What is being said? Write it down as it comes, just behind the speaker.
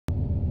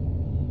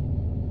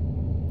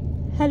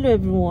Hello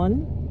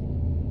everyone,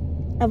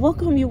 I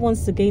welcome you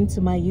once again to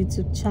my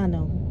YouTube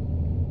channel.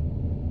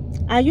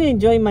 Are you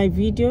enjoying my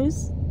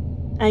videos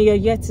and you're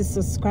yet to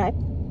subscribe?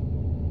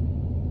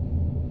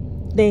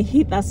 Then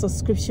hit that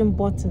subscription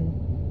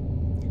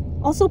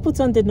button. Also put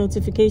on the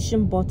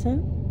notification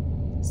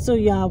button so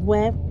you are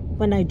aware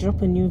when I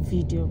drop a new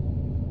video.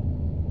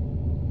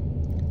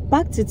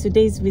 Back to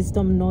today's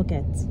wisdom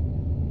nugget.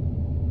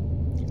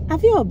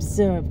 Have you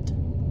observed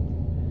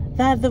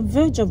that at the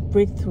verge of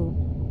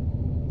breakthrough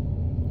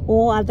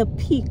or at the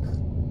peak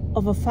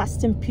of a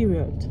fasting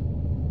period,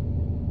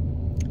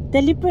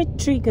 deliberate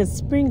triggers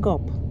spring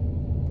up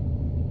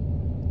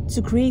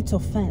to create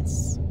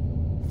offense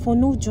for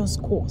no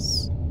just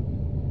cause?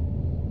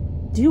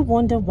 Do you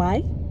wonder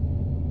why?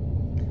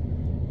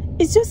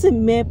 It's just a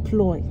mere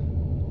ploy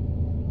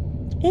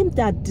aimed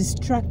at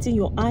distracting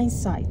your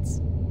eyesight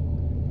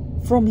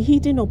from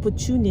hidden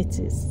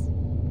opportunities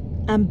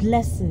and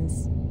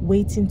blessings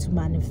waiting to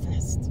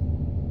manifest.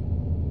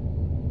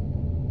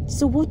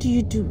 So what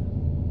do?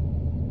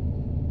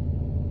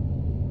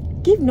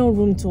 Give no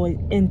room to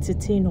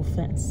entertain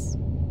offense.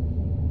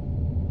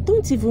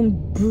 Don't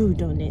even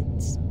brood on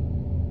it.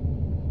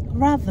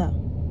 Rather,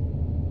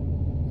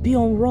 be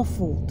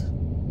unruffled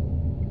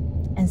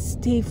and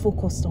stay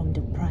focused on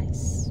the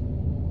prize.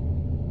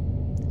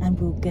 And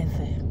we'll get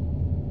there.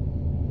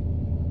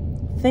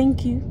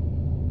 Thank you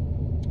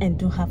and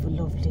do have a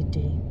lovely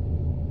day.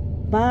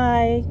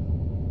 Bye.